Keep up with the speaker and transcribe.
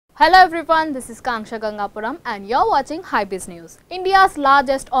Hello everyone, this is Kanksha Gangapuram and you're watching HyBiz News. India's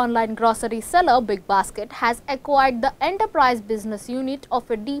largest online grocery seller BigBasket has acquired the enterprise business unit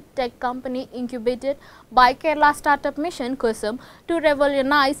of a deep tech company incubated by Kerala startup mission KSUM to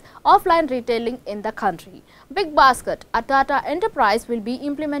revolutionize offline retailing in the country. BigBasket, a TATA enterprise, will be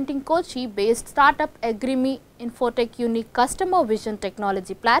implementing Kochi-based startup Agrima Infotech unique customer vision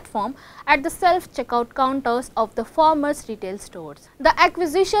technology platform at the self-checkout counters of the former's retail stores. The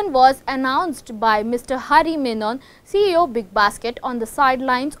acquisition was announced by Mr. Menon, CEO BigBasket, on the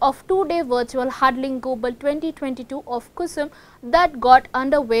sidelines of two-day virtual Huddle Global 2022 of KSUM that got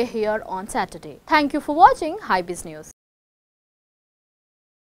underway here on Saturday. Thank you for watching HyBiz News.